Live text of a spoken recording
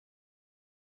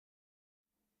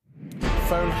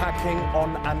Phone hacking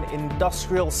on an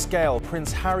industrial scale.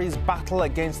 Prince Harry's battle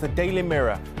against the Daily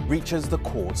Mirror reaches the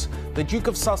courts. The Duke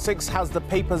of Sussex has the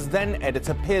paper's then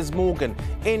editor, Piers Morgan,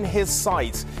 in his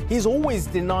sights. He's always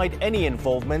denied any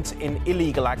involvement in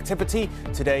illegal activity.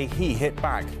 Today, he hit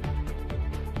back.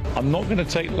 I'm not going to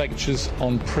take lectures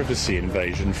on privacy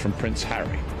invasion from Prince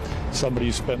Harry, somebody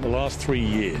who spent the last 3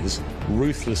 years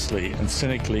ruthlessly and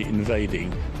cynically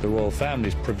invading the royal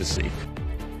family's privacy.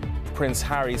 Prince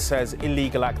Harry says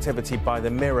illegal activity by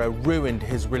the Mirror ruined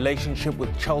his relationship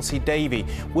with Chelsea Davy.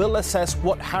 We'll assess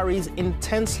what Harry's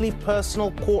intensely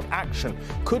personal court action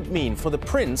could mean for the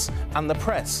Prince and the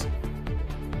press.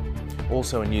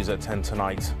 Also in News at 10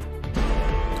 tonight.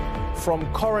 From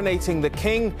coronating the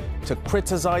King to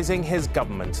criticising his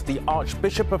government, the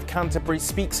Archbishop of Canterbury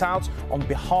speaks out on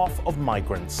behalf of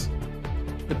migrants.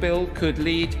 The bill could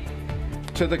lead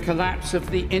to the collapse of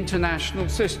the international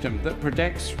system that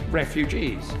protects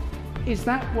refugees. Is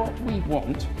that what we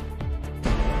want?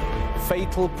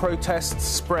 Fatal protests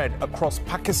spread across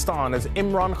Pakistan as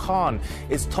Imran Khan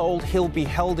is told he'll be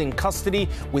held in custody,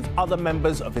 with other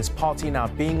members of his party now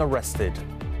being arrested.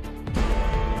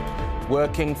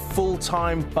 Working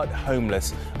full-time but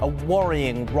homeless, a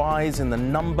worrying rise in the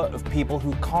number of people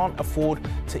who can't afford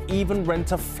to even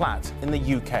rent a flat in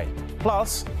the UK.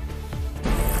 Plus,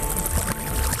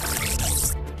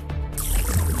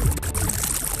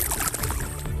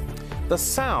 the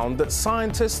sound that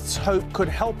scientists hope could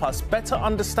help us better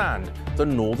understand the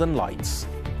Northern Lights.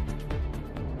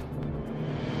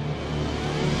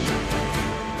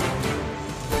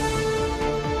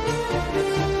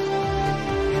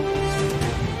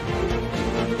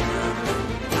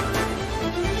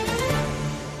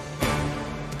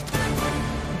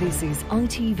 This is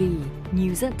ITV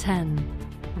News at 10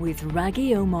 with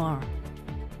Rageh Omar.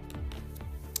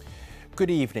 Good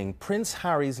evening. Prince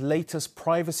Harry's latest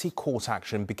privacy court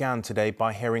action began today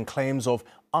by hearing claims of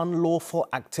unlawful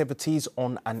activities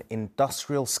on an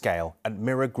industrial scale at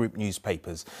Mirror Group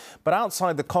newspapers. But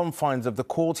outside the confines of the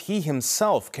court, he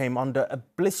himself came under a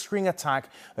blistering attack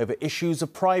over issues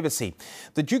of privacy.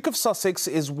 The Duke of Sussex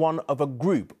is one of a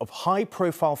group of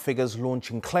high-profile figures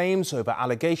launching claims over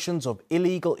allegations of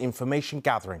illegal information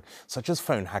gathering, such as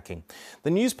phone hacking.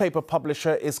 The newspaper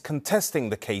publisher is contesting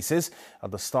the cases.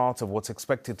 At the start of what's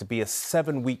expected to be a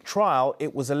 7-week trial,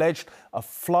 it was alleged a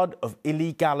flood of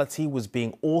illegality was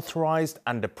being authorised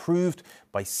and approved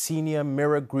by senior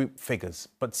Mirror Group figures.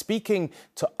 But speaking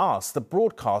to us, the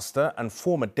broadcaster and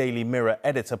former Daily Mirror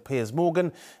editor Piers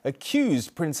Morgan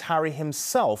accused Prince Harry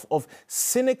himself of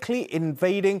cynically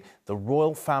invading the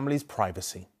royal family's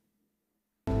privacy.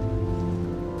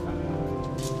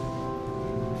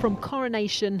 From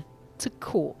coronation to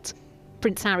court,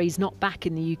 Prince Harry's not back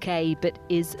in the UK, but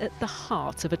is at the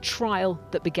heart of a trial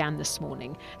that began this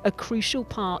morning, a crucial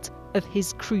part of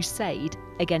his crusade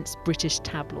against British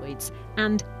tabloids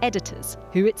and editors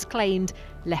who, it's claimed,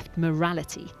 left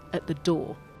morality at the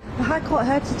door. The High Court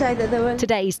heard today that there were...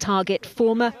 Today's target,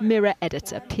 former Mirror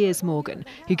editor Piers Morgan,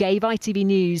 who gave ITV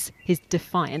News his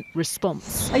defiant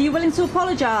response. Are you willing to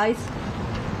apologise?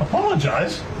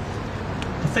 Apologise?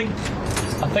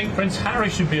 I think Prince Harry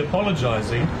should be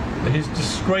apologising for his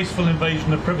disgraceful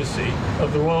invasion of privacy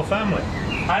of the royal family.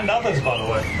 And others, by the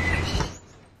way.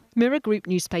 Mirror Group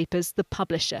newspapers, the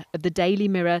publisher of the Daily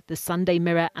Mirror, the Sunday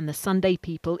Mirror and the Sunday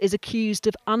People, is accused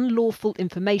of unlawful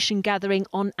information gathering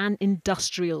on an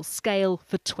industrial scale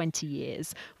for 20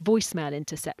 years. Voicemail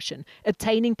interception,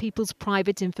 obtaining people's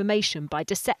private information by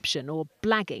deception or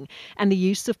blagging, and the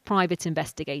use of private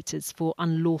investigators for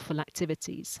unlawful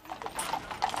activities.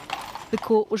 The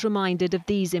court was reminded of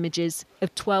these images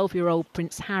of 12-year-old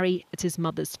Prince Harry at his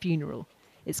mother's funeral.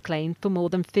 It's claimed for more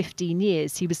than 15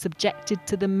 years he was subjected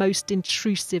to the most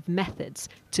intrusive methods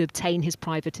to obtain his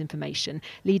private information,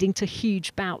 leading to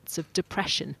huge bouts of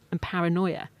depression and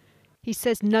paranoia. He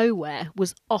says nowhere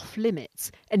was off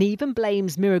limits and even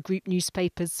blames Mirror Group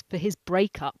newspapers for his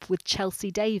breakup with Chelsea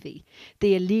Davy.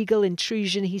 The illegal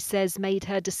intrusion, he says, made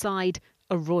her decide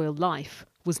a royal life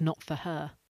was not for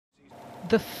her.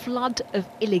 The flood of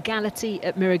illegality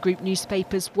at Mirror Group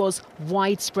newspapers was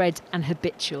widespread and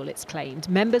habitual, it's claimed.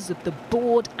 Members of the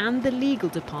board and the legal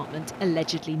department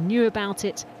allegedly knew about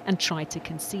it and tried to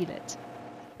conceal it.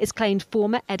 It's claimed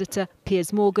former editor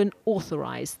Piers Morgan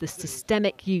authorised the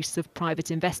systemic use of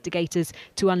private investigators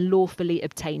to unlawfully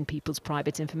obtain people's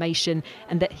private information,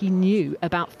 and that he knew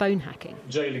about phone hacking,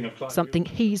 something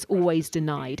he's always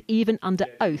denied, even under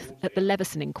oath at the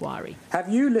Leveson inquiry. Have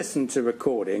you listened to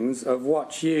recordings of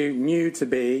what you knew to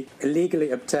be illegally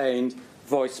obtained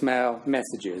voicemail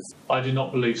messages? I do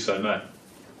not believe so, no.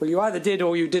 Well, you either did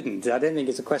or you didn't. I don't think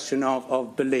it's a question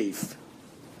of belief.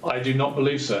 I do not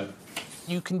believe so.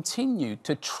 You continue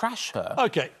to trash her.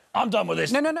 OK, I'm done with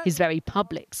this. No. His very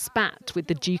public spat with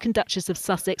the Duke and Duchess of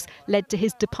Sussex led to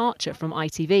his departure from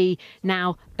ITV.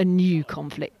 Now a new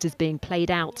conflict is being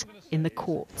played out in the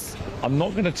courts. I'm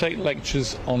not going to take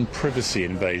lectures on privacy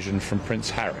invasion from Prince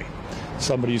Harry,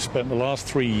 somebody who spent the last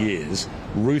 3 years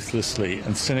ruthlessly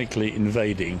and cynically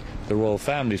invading the royal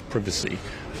family's privacy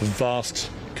for vast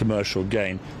commercial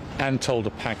gain and told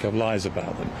a pack of lies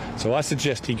about them. So I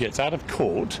suggest he gets out of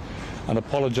court and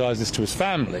apologises to his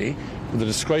family for the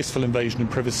disgraceful invasion of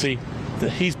privacy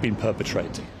that he's been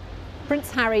perpetrating.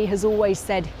 Prince Harry has always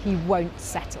said he won't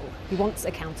settle. He wants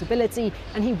accountability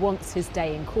and he wants his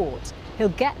day in court. He'll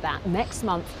get that next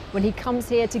month when he comes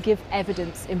here to give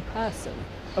evidence in person.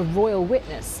 A royal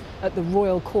witness at the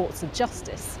Royal Courts of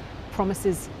Justice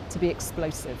promises to be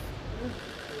explosive.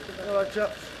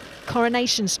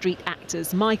 Coronation Street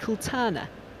actors Michael Turner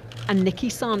and Nikki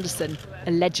Sanderson,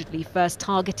 allegedly first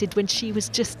targeted when she was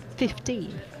just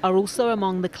 15, are also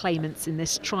among the claimants in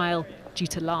this trial, due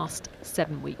to last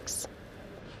 7 weeks.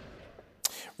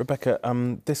 Rebecca,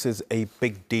 this is a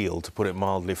big deal, to put it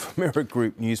mildly, for Mirror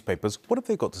Group newspapers. What have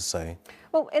they got to say?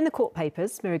 Well, in the court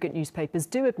papers, Mirror Group newspapers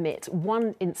do admit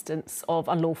one instance of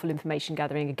unlawful information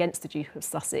gathering against the Duke of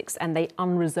Sussex, and they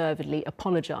unreservedly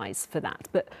apologise for that.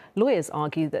 But lawyers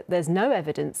argue that there's no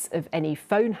evidence of any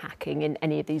phone hacking in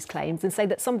any of these claims and say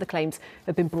that some of the claims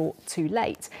have been brought too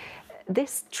late.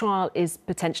 This trial is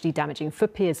potentially damaging for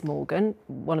Piers Morgan,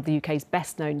 one of the UK's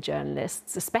best-known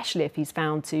journalists, especially if he's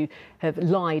found to have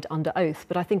lied under oath.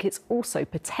 But I think it's also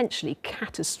potentially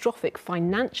catastrophic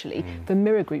financially for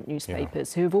Mirror Group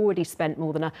newspapers, who have already spent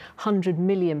more than £100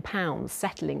 million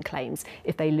settling claims.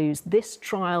 If they lose this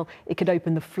trial, it could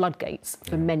open the floodgates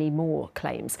for many more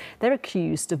claims. They're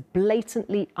accused of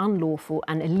blatantly unlawful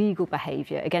and illegal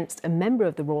behaviour against a member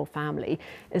of the royal family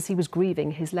as he was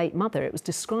grieving his late mother. It was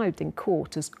described in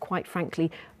court as, quite frankly,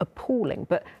 appalling.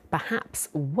 But perhaps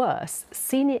worse,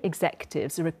 senior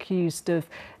executives are accused of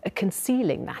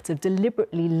concealing that, of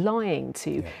deliberately lying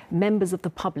to members of the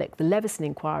public, the Leveson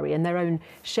inquiry and their own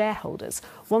shareholders.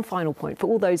 One final point, for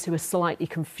all those who are slightly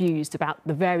confused about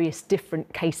the various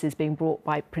different cases being brought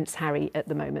by Prince Harry at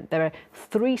the moment, there are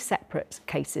 3 separate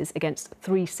cases against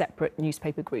 3 separate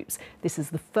newspaper groups. This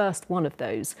is the first one of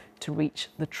those to reach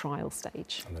the trial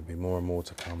stage. And there'll be more and more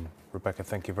to come. Rebecca,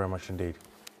 thank you very much indeed.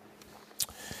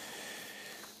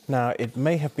 Now, it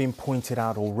may have been pointed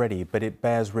out already, but it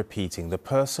bears repeating. The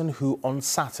person who on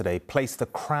Saturday placed the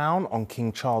crown on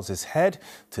King Charles's head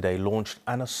today launched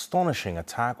an astonishing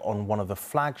attack on one of the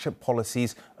flagship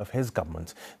policies of his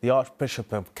government. The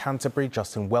Archbishop of Canterbury,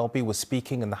 Justin Welby, was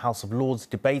speaking in the House of Lords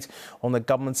debate on the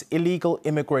government's illegal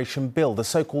immigration bill, the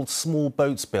so-called Small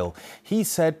Boats Bill. He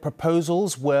said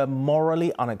proposals were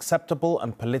morally unacceptable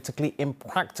and politically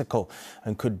impractical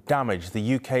and could damage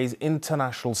the UK's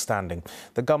international standing.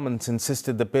 The government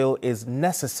insisted the bill is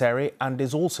necessary and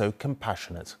is also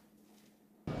compassionate.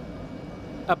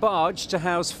 A barge to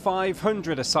house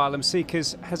 500 asylum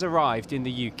seekers has arrived in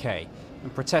the UK,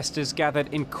 and protesters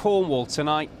gathered in Cornwall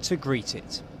tonight to greet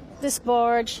it. This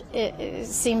barge, it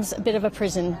seems a bit of a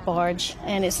prison barge,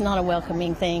 and it's not a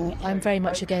welcoming thing. I'm very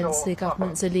much against the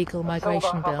government's illegal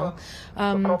migration bill.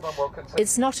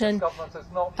 It's not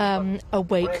a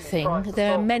wake thing.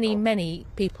 There are many, many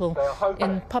people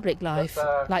in public life,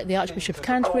 like the Archbishop of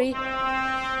Canterbury.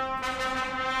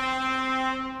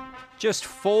 Just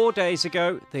 4 days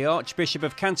ago, the Archbishop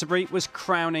of Canterbury was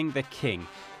crowning the King.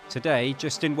 Today,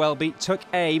 Justin Welby took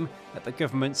aim at the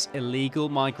government's illegal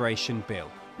migration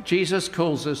bill. Jesus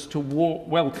calls us to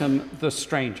welcome the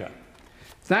stranger.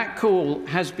 That call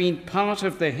has been part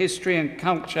of the history and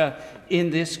culture in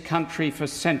this country for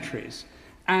centuries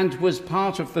and was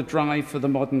part of the drive for the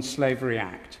Modern Slavery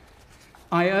Act.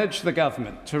 I urge the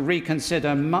government to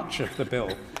reconsider much of the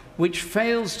bill, which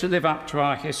fails to live up to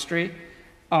our history,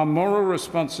 our moral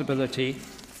responsibility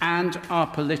and our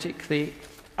political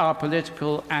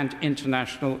and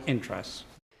international interests.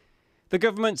 The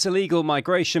government's illegal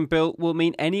migration bill will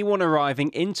mean anyone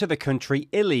arriving into the country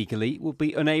illegally will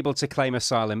be unable to claim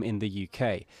asylum in the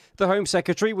UK. The Home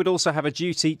Secretary would also have a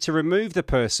duty to remove the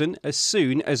person as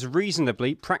soon as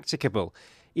reasonably practicable,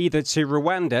 either to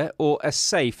Rwanda or a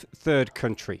safe third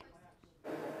country.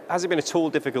 Has it been at all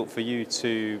difficult for you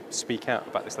to speak out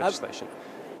about this legislation?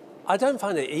 I don't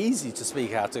find it easy to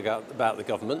speak out about the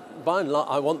government. By and large,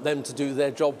 I want them to do their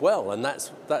job well, and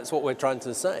that's what we're trying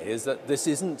to say, is that this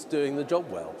isn't doing the job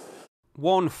well.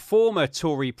 One former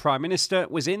Tory Prime Minister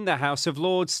was in the House of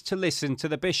Lords to listen to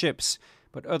the bishops,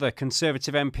 but other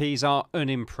Conservative MPs are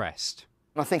unimpressed.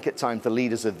 I think at times the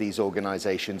leaders of these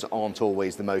organisations aren't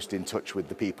always the most in touch with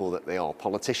the people that they are.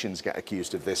 Politicians get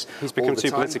accused of this. He's become too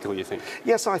time. political, you think?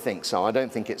 Yes, I think so. I don't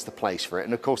think it's the place for it.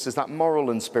 And of course, there's that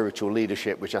moral and spiritual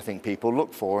leadership which I think people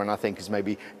look for, and I think has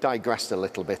maybe digressed a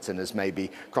little bit and has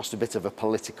maybe crossed a bit of a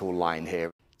political line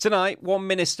here. Tonight, one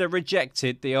minister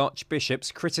rejected the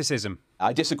Archbishop's criticism.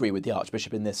 I disagree with the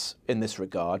Archbishop in this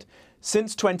regard.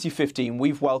 Since 2015,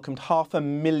 we've welcomed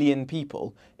 500,000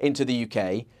 people into the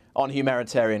UK on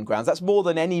humanitarian grounds. That's more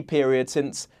than any period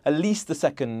since at least the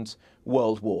Second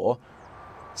World War.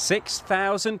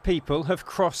 6,000 people have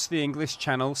crossed the English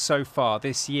Channel so far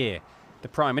this year. The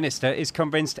Prime Minister is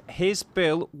convinced his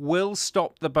bill will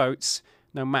stop the boats,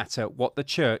 no matter what the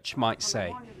Church might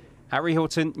say. Harry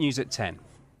Horton, News at 10.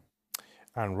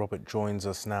 And Robert joins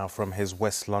us now from his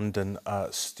West London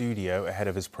studio ahead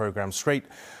of his programme straight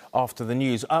after the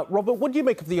news. Robert, what do you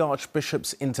make of the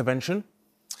Archbishop's intervention?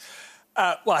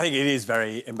 Well, I think it is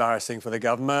very embarrassing for the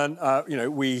government.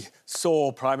 We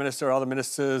saw Prime Minister, other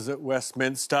ministers at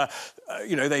Westminster,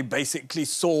 they basically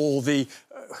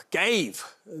gave,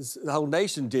 as the whole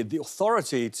nation did, the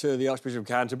authority to the Archbishop of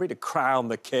Canterbury to crown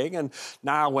the king. And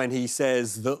now when he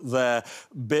says that their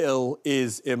bill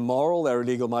is immoral, their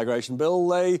illegal migration bill,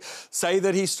 they say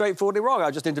that he's straightforwardly wrong.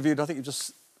 I just interviewed, I think you've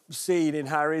just seen in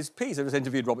Harry's piece. I just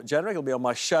interviewed Robert Jenrick. He'll be on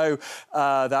my show,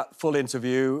 that full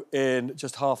interview, in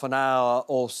just half an hour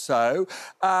or so.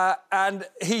 And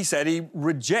he said he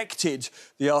rejected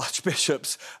the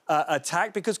Archbishop's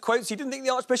attack because, quotes, he didn't think the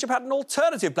Archbishop had an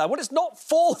alternative plan. Well, it's not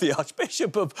for the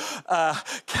Archbishop of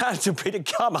Canterbury to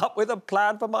come up with a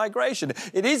plan for migration.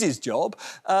 It is his job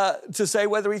to say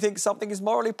whether he thinks something is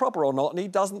morally proper or not, and he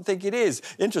doesn't think it is.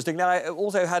 Interestingly, I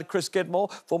also had Chris Skidmore,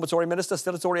 former Tory minister,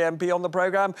 still a Tory MP, on the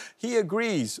programme. He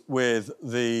agrees with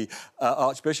the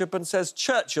Archbishop and says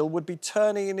Churchill would be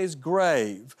turning in his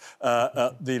grave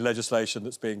at the legislation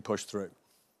that's being pushed through.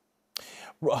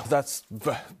 Well, that's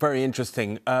very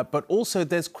interesting. But also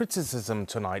there's criticism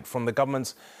tonight from the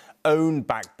government's own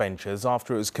backbenchers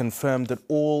after it was confirmed that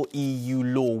all EU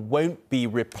law won't be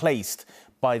replaced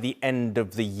by the end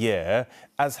of the year,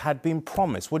 as had been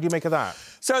promised. What do you make of that?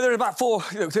 So there are about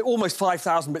almost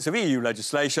 5,000 bits of EU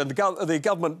legislation. The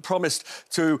government promised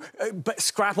to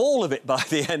scrap all of it by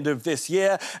the end of this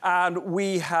year, and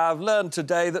we have learned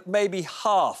today that maybe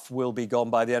half will be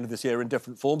gone by the end of this year in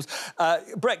different forms.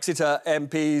 Brexiter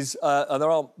MPs, and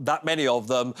there aren't that many of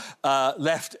them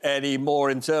left anymore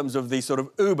in terms of the sort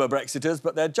of uber Brexiters,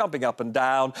 but they're jumping up and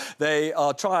down. They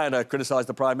are trying to criticise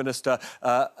the Prime Minister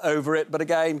over it, but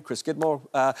again, Chris Skidmore,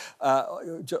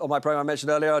 on my programme I mentioned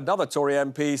earlier, another Tory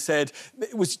MP said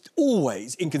it was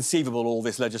always inconceivable all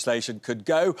this legislation could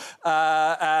go.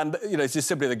 And, it's just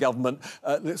simply the government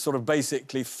sort of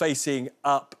basically facing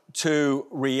up to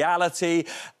reality.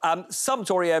 Some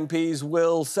Tory MPs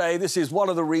will say this is one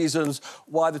of the reasons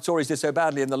why the Tories did so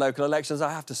badly in the local elections.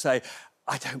 I have to say,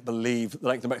 I don't believe the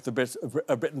length and breadth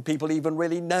of Britain people even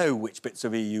really know which bits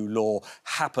of EU law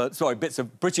bits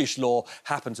of British law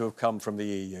happen to have come from the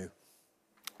EU.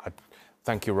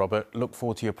 Thank you, Robert. Look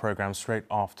forward to your programme straight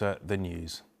after the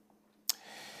news.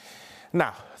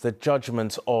 Now, the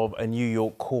judgment of a New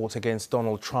York court against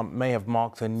Donald Trump may have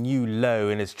marked a new low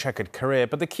in his checkered career,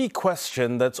 but the key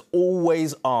question that's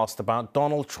always asked about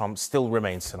Donald Trump still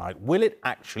remains tonight. Will it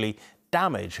actually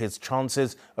damage his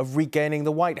chances of regaining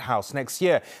the White House next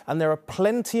year? And there are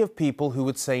plenty of people who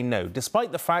would say no,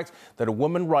 despite the fact that a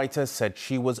woman writer said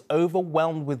she was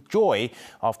overwhelmed with joy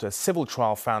after a civil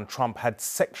trial found Trump had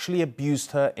sexually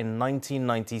abused her in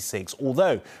 1996,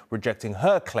 although rejecting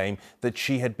her claim that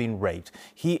she had been raped.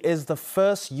 He is the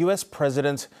first US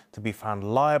president to be found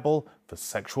liable for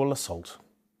sexual assault.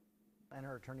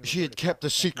 She had kept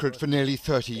the secret for nearly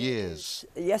 30 years.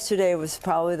 Yesterday was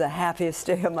probably the happiest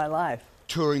day of my life.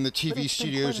 Touring the TV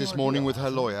studios this morning with her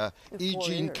lawyer, E.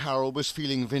 Jean Carroll was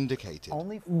feeling vindicated.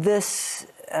 This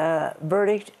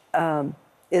verdict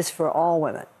is for all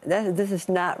women. This is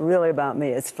not really about me.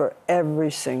 It's for every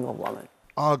single woman.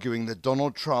 Arguing that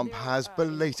Donald Trump has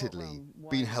belatedly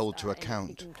been held to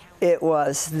account. It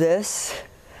was this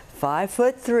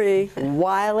 5'3",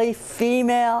 wily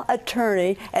female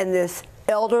attorney and this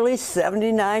elderly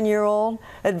 79-year-old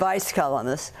advice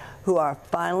columnist who are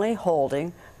finally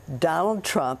holding Donald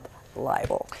Trump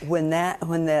liable. When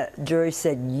that jury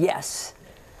said yes,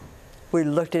 we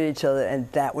looked at each other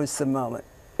and that was the moment.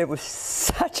 It was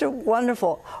such a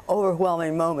wonderful,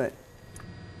 overwhelming moment.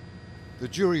 The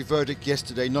jury verdict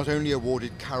yesterday not only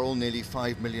awarded Carroll nearly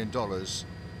 $5 million,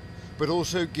 but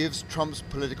also gives Trump's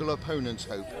political opponents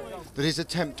hope that his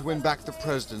attempt to win back the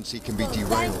presidency can be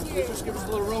derailed. Just give us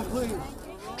a little room, please.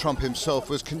 Trump himself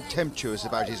was contemptuous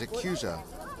about his accuser.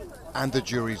 and the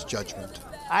jury's judgment.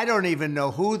 I don't even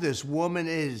know who this woman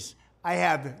is. I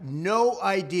have no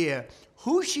idea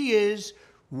who she is,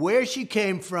 where she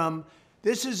came from.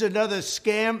 This is another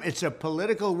scam. It's a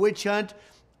political witch hunt.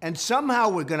 And somehow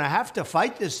we're going to have to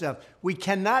fight this stuff. We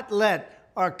cannot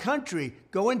let our country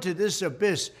go into this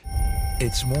abyss.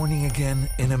 It's morning again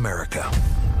in America.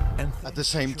 At the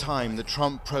same time, the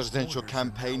Trump presidential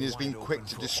campaign has been quick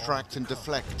to distract and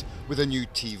deflect with a new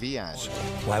TV ad.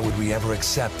 Why would we ever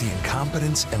accept the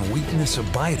incompetence and weakness of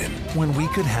Biden when we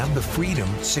could have the freedom,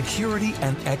 security,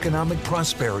 and economic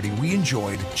prosperity we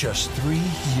enjoyed just 3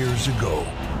 years ago?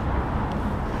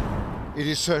 It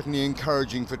is certainly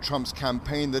encouraging for Trump's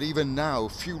campaign that even now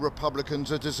few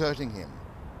Republicans are deserting him.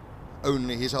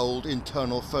 Only his old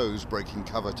internal foes breaking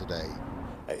cover today.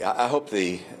 I hope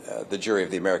the jury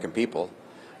of the American people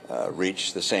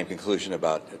reach the same conclusion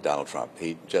about Donald Trump.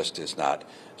 He just is not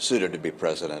suited to be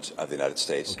president of the United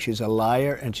States. She's a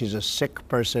liar and she's a sick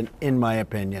person, in my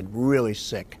opinion, really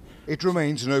sick. It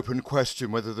remains an open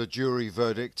question whether the jury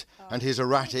verdict and his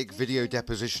erratic video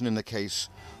deposition in the case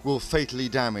will fatally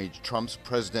damage Trump's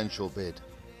presidential bid.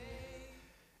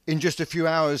 In just a few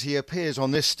hours, he appears on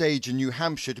this stage in New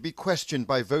Hampshire to be questioned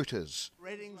by voters.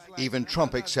 Even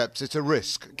Trump accepts it's a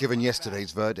risk, given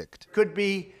yesterday's verdict. Could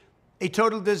be a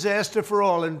total disaster for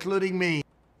all, including me.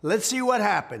 Let's see what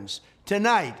happens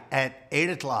tonight at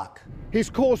 8 o'clock. His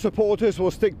core supporters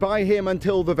will stick by him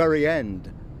until the very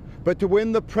end. But to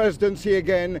win the presidency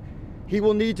again, he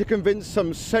will need to convince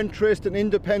some centrist and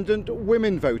independent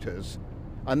women voters.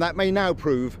 And that may now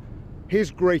prove his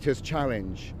greatest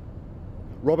challenge.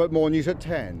 Robert Moore, News at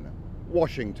 10,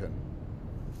 Washington.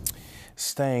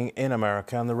 Staying in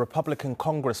America, and the Republican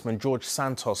Congressman George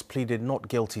Santos pleaded not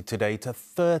guilty today to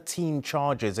 13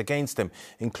 charges against him,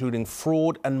 including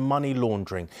fraud and money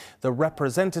laundering. The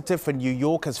representative for New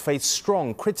York has faced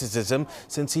strong criticism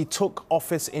since he took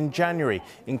office in January,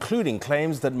 including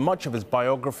claims that much of his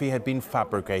biography had been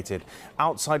fabricated.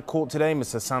 Outside court today,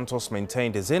 Mr. Santos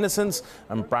maintained his innocence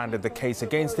and branded the case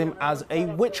against him as a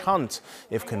witch hunt.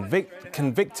 If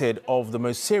convicted of the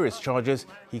most serious charges,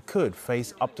 he could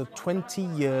face up to 20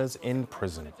 years in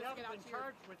prison.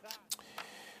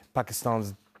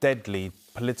 Pakistan's deadly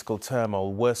political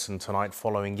turmoil worsened tonight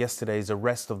following yesterday's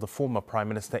arrest of the former Prime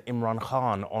Minister Imran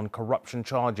Khan on corruption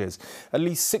charges. At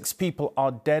least 6 people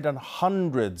are dead and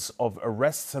hundreds of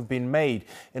arrests have been made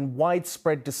in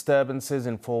widespread disturbances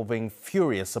involving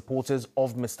furious supporters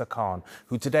of Mr. Khan,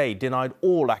 who today denied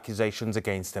all accusations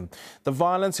against him. The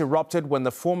violence erupted when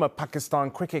the former Pakistan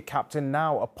cricket captain,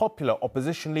 now a popular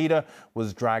opposition leader,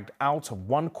 was dragged out of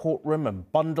one courtroom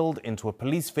and bundled into a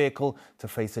police vehicle to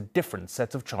face a different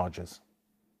set of charges.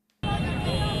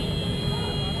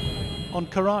 On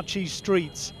Karachi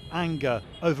streets, anger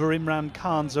over Imran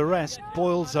Khan's arrest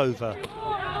boils over.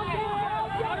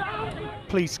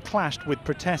 Police clashed with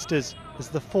protesters as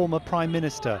the former Prime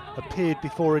Minister appeared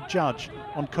before a judge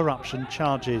on corruption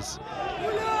charges.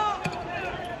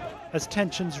 As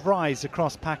tensions rise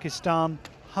across Pakistan,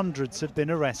 hundreds have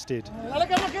been arrested.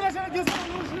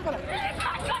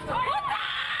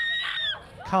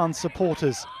 Khan's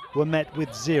supporters were met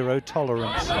with zero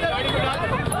tolerance.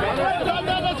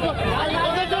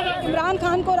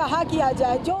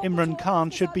 Imran Khan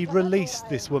should be released,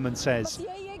 this woman says.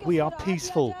 We are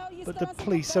peaceful, but the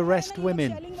police arrest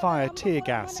women, fire tear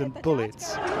gas and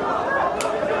bullets.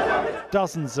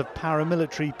 Dozens of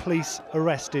paramilitary police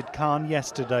arrested Khan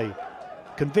yesterday.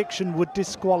 Conviction would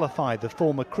disqualify the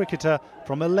former cricketer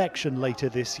from election later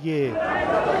this year.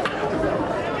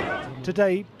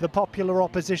 Today, the popular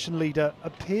opposition leader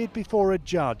appeared before a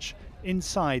judge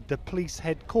inside the police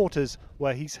headquarters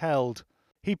where he's held.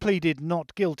 He pleaded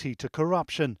not guilty to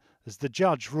corruption, as the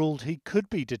judge ruled he could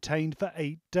be detained for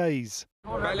 8 days.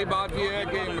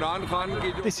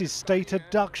 This is state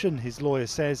abduction, his lawyer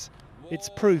says. It's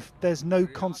proof there's no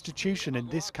constitution in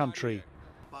this country.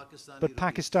 But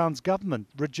Pakistan's government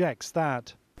rejects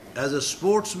that. As a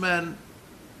sportsman,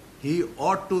 he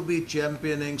ought to be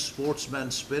championing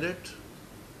sportsman spirit,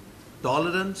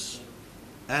 tolerance,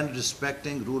 and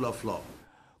respecting rule of law.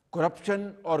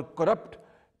 Corruption or corrupt.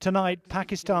 Tonight,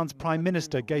 Pakistan's Prime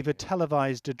Minister gave a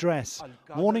televised address,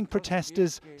 warning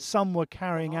protesters some were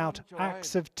carrying out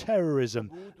acts of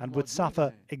terrorism and would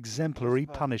suffer exemplary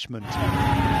punishment.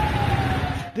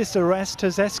 This arrest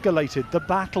has escalated the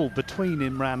battle between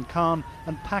Imran Khan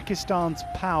and Pakistan's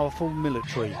powerful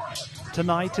military.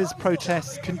 Tonight, as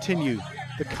protests continue,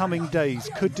 the coming days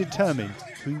could determine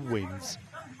who wins.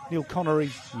 Neil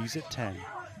Connery, News at 10.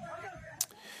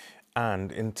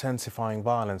 And intensifying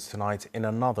violence tonight in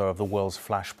another of the world's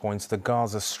flashpoints, the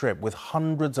Gaza Strip, with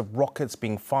hundreds of rockets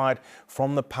being fired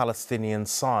from the Palestinian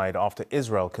side after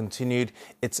Israel continued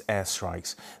its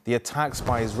airstrikes. The attacks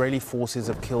by Israeli forces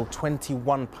have killed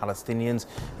 21 Palestinians,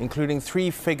 including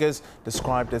 3 figures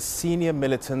described as senior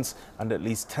militants and at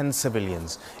least 10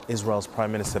 civilians. Israel's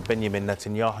Prime Minister Benjamin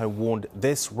Netanyahu warned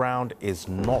this round is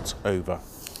not over.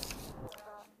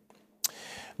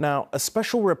 Now, a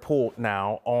special report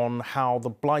now on how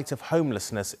the blight of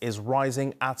homelessness is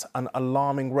rising at an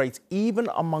alarming rate, even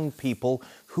among people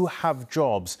who have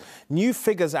jobs. New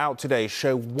figures out today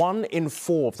show 1 in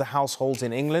 4 of the households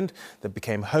in England that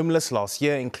became homeless last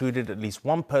year included at least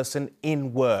one person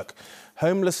in work.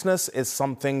 Homelessness is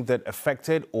something that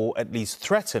affected, or at least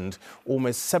threatened,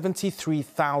 almost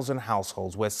 73,000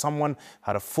 households where someone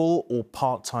had a full or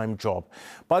part-time job.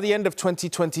 By the end of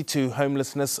 2022,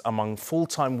 homelessness among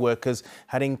full-time workers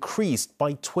had increased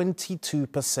by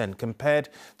 22% compared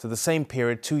to the same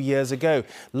period 2 years ago.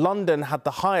 London had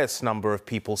the highest number of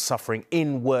people suffering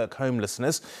in-work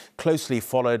homelessness, closely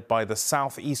followed by the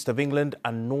southeast of England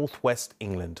and northwest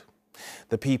England.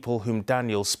 The people whom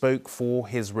Daniel spoke for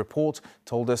his report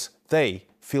told us they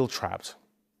feel trapped.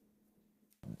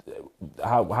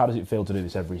 How does it feel to do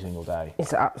this every single day?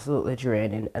 It's absolutely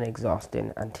draining and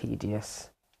exhausting and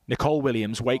tedious. Nicole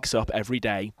Williams wakes up every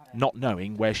day not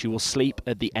knowing where she will sleep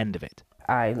at the end of it.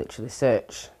 I literally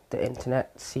search the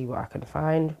internet to see what I can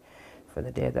find for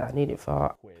the day that I need it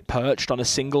for. Perched on a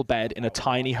single bed in a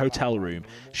tiny hotel room,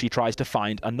 she tries to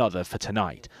find another for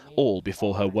tonight, all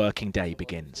before her working day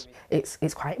begins.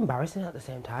 It's quite embarrassing at the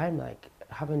same time, like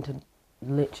having to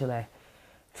literally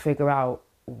figure out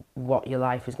what your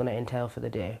life is going to entail for the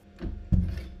day.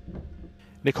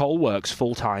 Nicole works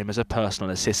full-time as a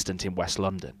personal assistant in West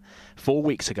London. 4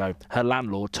 weeks ago, her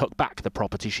landlord took back the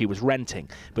property she was renting,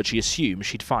 but she assumed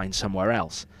she'd find somewhere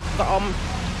else. Got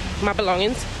my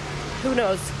belongings. Who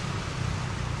knows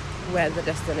where the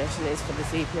destination is for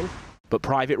this evening. But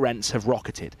private rents have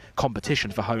rocketed,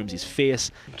 competition for homes is fierce.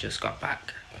 Just got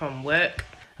back from work.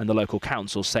 And the local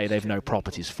councils say they've no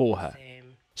properties for her.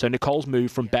 So Nicole's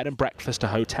moved from bed and breakfast to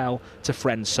hotel to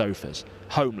friends' sofas,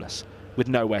 homeless, with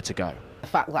nowhere to go. The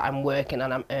fact that I'm working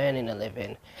and I'm earning a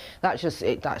living, that's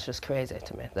just crazy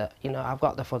to me. That, you know, I've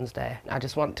got the funds there. I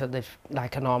just want to live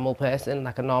like a normal person,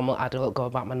 like a normal adult, go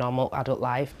about my normal adult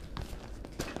life.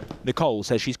 Nicole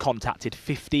says she's contacted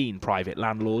 15 private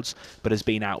landlords, but has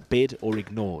been outbid or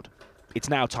ignored. It's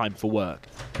now time for work,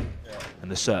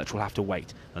 and the search will have to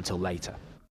wait until later.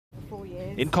 4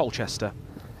 years. In Colchester.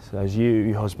 So there's you,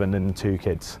 your husband and 2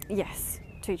 kids? Yes,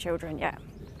 2 children, yeah.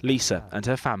 Lisa and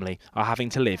her family are having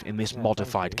to live in this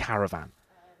modified caravan.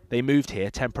 They moved here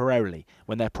temporarily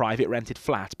when their private rented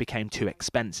flat became too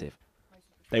expensive.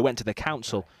 They went to the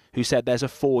council, who said there's a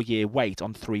 4-year wait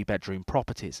on 3-bedroom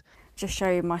properties. Just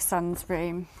show you my son's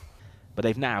room. But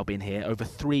they've now been here over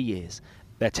 3 years.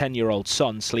 Their 10-year-old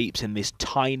son sleeps in this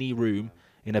tiny room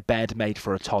in a bed made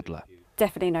for a toddler.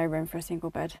 Definitely no room for a single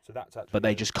bed. But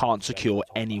they just can't secure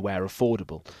anywhere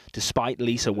affordable, despite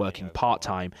Lisa working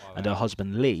part-time and her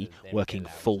husband Lee working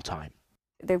full-time.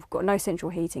 They've got no central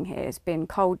heating here. It's been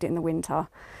cold in the winter.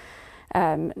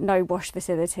 No wash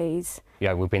facilities.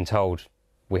 Yeah, we've been told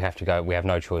we have to go, we have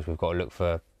no choice, we've got to look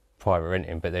for private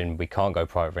renting, but then we can't go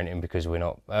private renting because we're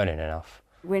not earning enough.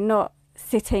 We're not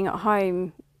sitting at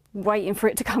home waiting for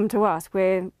it to come to us.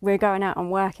 We're going out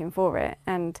and working for it,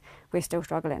 and we're still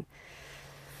struggling.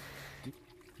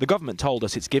 The government told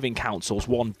us it's giving councils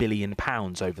 £1 billion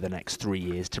over the next 3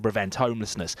 years to prevent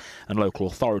homelessness, and local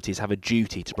authorities have a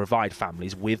duty to provide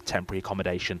families with temporary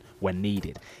accommodation when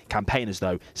needed. Campaigners,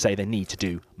 though, say they need to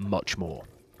do much more.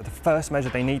 The first measure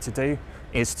they need to do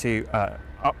is to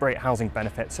uprate housing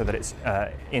benefits so that it's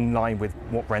in line with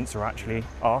what rents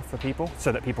are for people,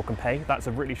 so that people can pay. That's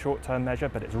a really short-term measure,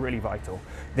 but it's really vital.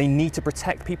 They need to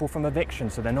protect people from eviction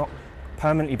so they're not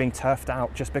permanently being turfed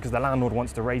out just because the landlord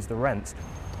wants to raise the rents.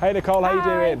 Hey Nicole, how you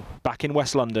doing? Back in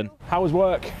West London. How was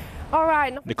work? All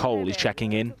right. Nicole is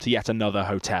checking in to yet another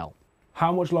hotel.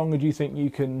 How much longer do you think you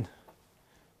can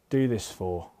do this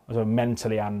for,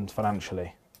 mentally and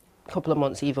financially? A couple of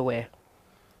months either way.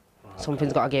 Okay.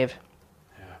 Something's got to give.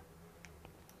 Yeah.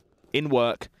 In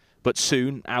work, but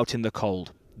soon out in the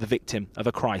cold, the victim of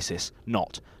a crisis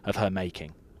not of her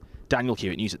making. Daniel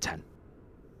Hewitt, News at 10.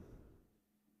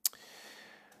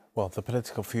 Well, the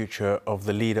political future of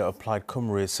the leader of Plaid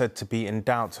Cymru is said to be in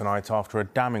doubt tonight after a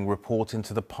damning report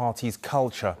into the party's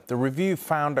culture. The review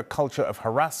found a culture of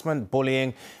harassment,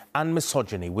 bullying and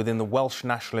misogyny within the Welsh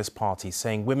Nationalist Party,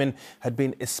 saying women had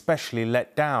been especially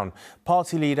let down.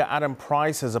 Party leader Adam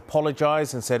Price has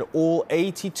apologised and said all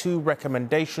 82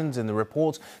 recommendations in the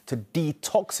report to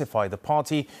detoxify the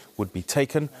party would be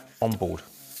taken on board.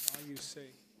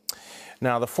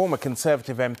 Now, the former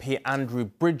Conservative MP Andrew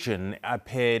Bridgen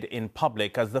appeared in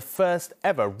public as the first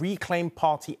ever Reclaim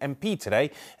Party MP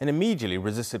today and immediately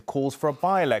resisted calls for a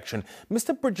by-election.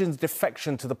 Mr Bridgen's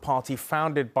defection to the party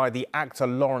founded by the actor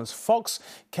Lawrence Fox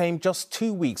came just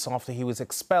 2 weeks after he was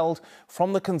expelled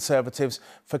from the Conservatives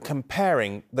for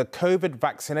comparing the COVID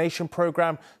vaccination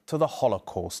programme to the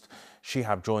Holocaust.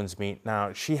 Shihab joins me now.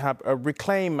 Shihab,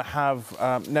 Reclaim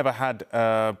have never had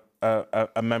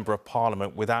a member of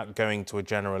parliament without going to a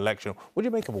general election. What do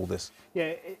you make of all this?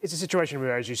 Yeah, it's a situation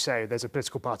where, as you say, there's a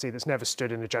political party that's never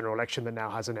stood in a general election that now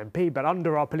has an MP. But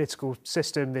under our political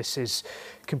system, this is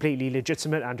completely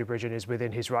legitimate. Andrew Bridgen is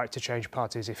within his right to change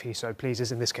parties if he so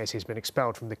pleases. In this case, he's been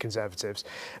expelled from the Conservatives.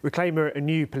 Reclaim are a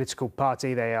new political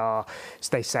party.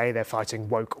 They say they're fighting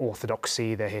woke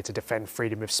orthodoxy. They're here to defend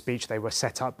freedom of speech. They were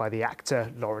set up by the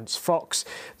actor Lawrence Fox.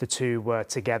 The two were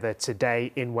together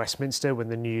today in Westminster when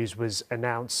the news was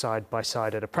announced side by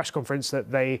side at a press conference that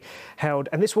they held.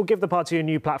 And this will give the party a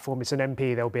new platform. It's an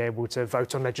MP. They'll be able to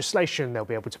vote on legislation. They'll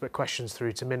be able to put questions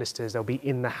through to ministers. They'll be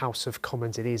in the House of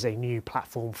Commons. It is a new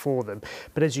platform for them.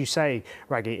 But as you say,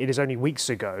 Rageh, it is only weeks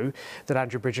ago that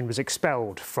Andrew Bridgen was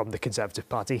expelled from the Conservative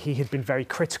Party. He had been very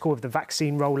critical of the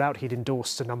vaccine rollout. He'd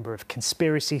endorsed a number of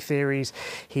conspiracy theories.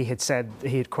 He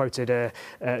had quoted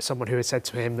someone who had said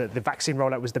to him that the vaccine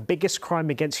rollout was the biggest crime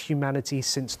against humanity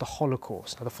since the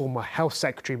Holocaust. Now, the former Health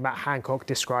Secretary Matt Hancock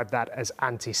described that as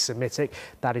anti-Semitic.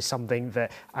 That is something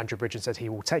that Andrew Bridgen said he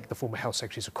will take the former Health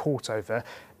Secretary to court over.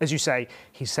 As you say,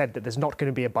 he said that there's not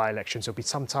going to be a by-election, so it'll be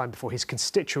some time before his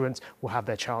constituents will have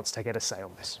their chance to get a say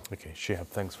on this. OK, Shihab,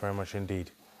 thanks very much indeed.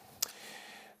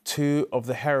 Two of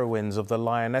the heroines of the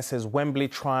Lionesses' Wembley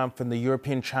triumph in the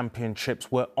European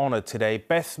Championships were honoured today.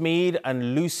 Beth Mead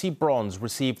and Lucy Bronze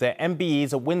received their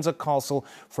MBEs at Windsor Castle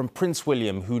from Prince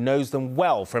William, who knows them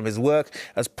well from his work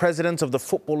as president of the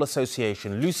Football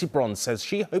Association. Lucy Bronze says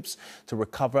she hopes to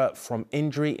recover from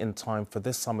injury in time for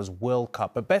this summer's World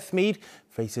Cup. But Beth Mead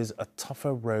faces a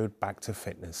tougher road back to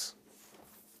fitness.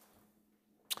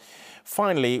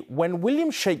 Finally, when William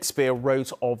Shakespeare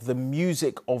wrote of the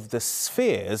music of the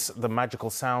spheres, the magical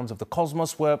sounds of the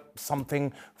cosmos were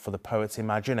something for the poet's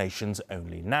imaginations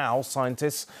only. Now,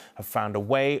 scientists have found a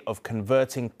way of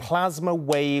converting plasma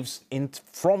waves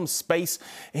from space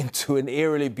into an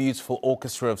eerily beautiful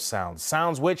orchestra of sounds.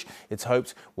 Sounds which, it's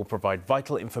hoped, will provide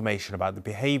vital information about the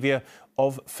behaviour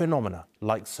of phenomena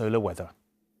like solar weather.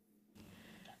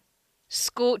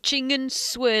 Scorching and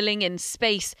swirling in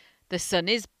space, the sun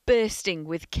is bursting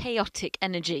with chaotic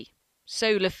energy.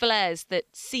 Solar flares that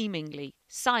seemingly,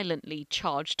 silently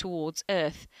charge towards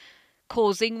Earth,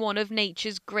 causing one of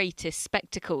nature's greatest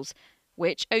spectacles,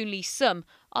 which only some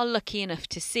are lucky enough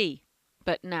to see.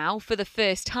 But now, for the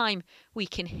first time, we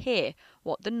can hear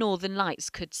what the Northern Lights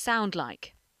could sound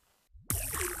like.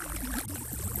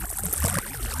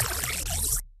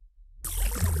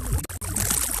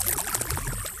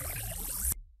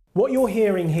 What you're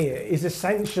hearing here is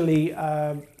essentially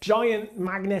a giant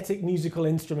magnetic musical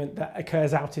instrument that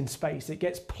occurs out in space. It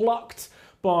gets plucked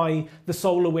by the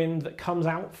solar wind that comes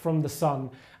out from the sun,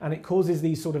 and it causes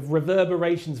these sort of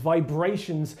reverberations,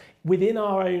 vibrations within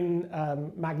our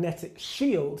own magnetic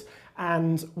shield.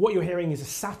 And what you're hearing is a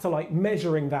satellite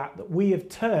measuring that we have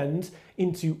turned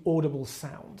into audible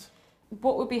sound.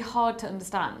 What would be hard to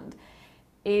understand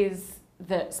is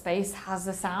that space has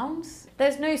a sound.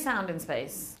 There's no sound in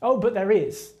space. Oh, but there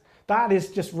is. That is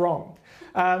just wrong.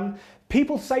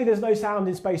 People say there's no sound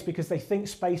in space because they think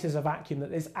space is a vacuum,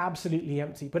 that it's absolutely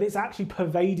empty, but it's actually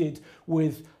pervaded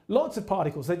with lots of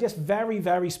particles. They're just very,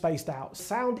 very spaced out.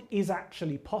 Sound is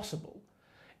actually possible.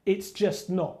 It's just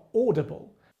not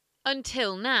audible.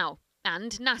 Until now.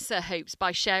 And NASA hopes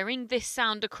by sharing this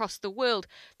sound across the world,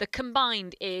 the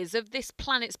combined ears of this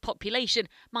planet's population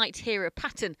might hear a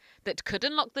pattern that could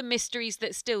unlock the mysteries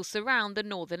that still surround the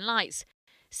Northern Lights.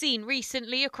 Seen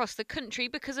recently across the country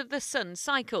because of the sun's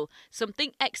cycle,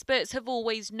 something experts have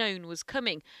always known was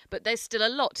coming, but there's still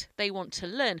a lot they want to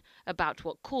learn about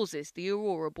what causes the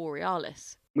aurora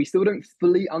borealis. We still don't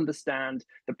fully understand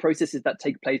the processes that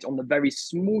take place on the very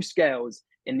small scales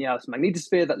in the Earth's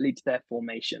magnetosphere that lead to their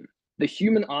formation. The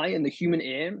human eye and the human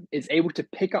ear is able to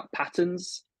pick up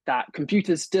patterns that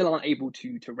computers still aren't able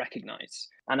to recognize.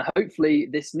 And hopefully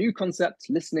this new concept,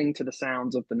 listening to the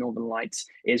sounds of the Northern Lights,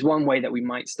 is one way that we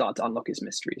might start to unlock its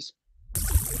mysteries.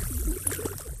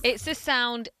 It's a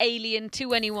sound alien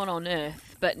to anyone on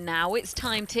Earth, but now it's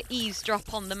time to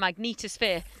eavesdrop on the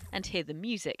magnetosphere and hear the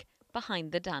music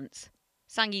behind the dance.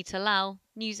 Sangeeta Lal,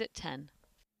 News at 10.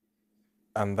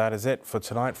 And that is it for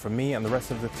tonight from me and the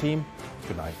rest of the team.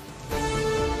 Good night.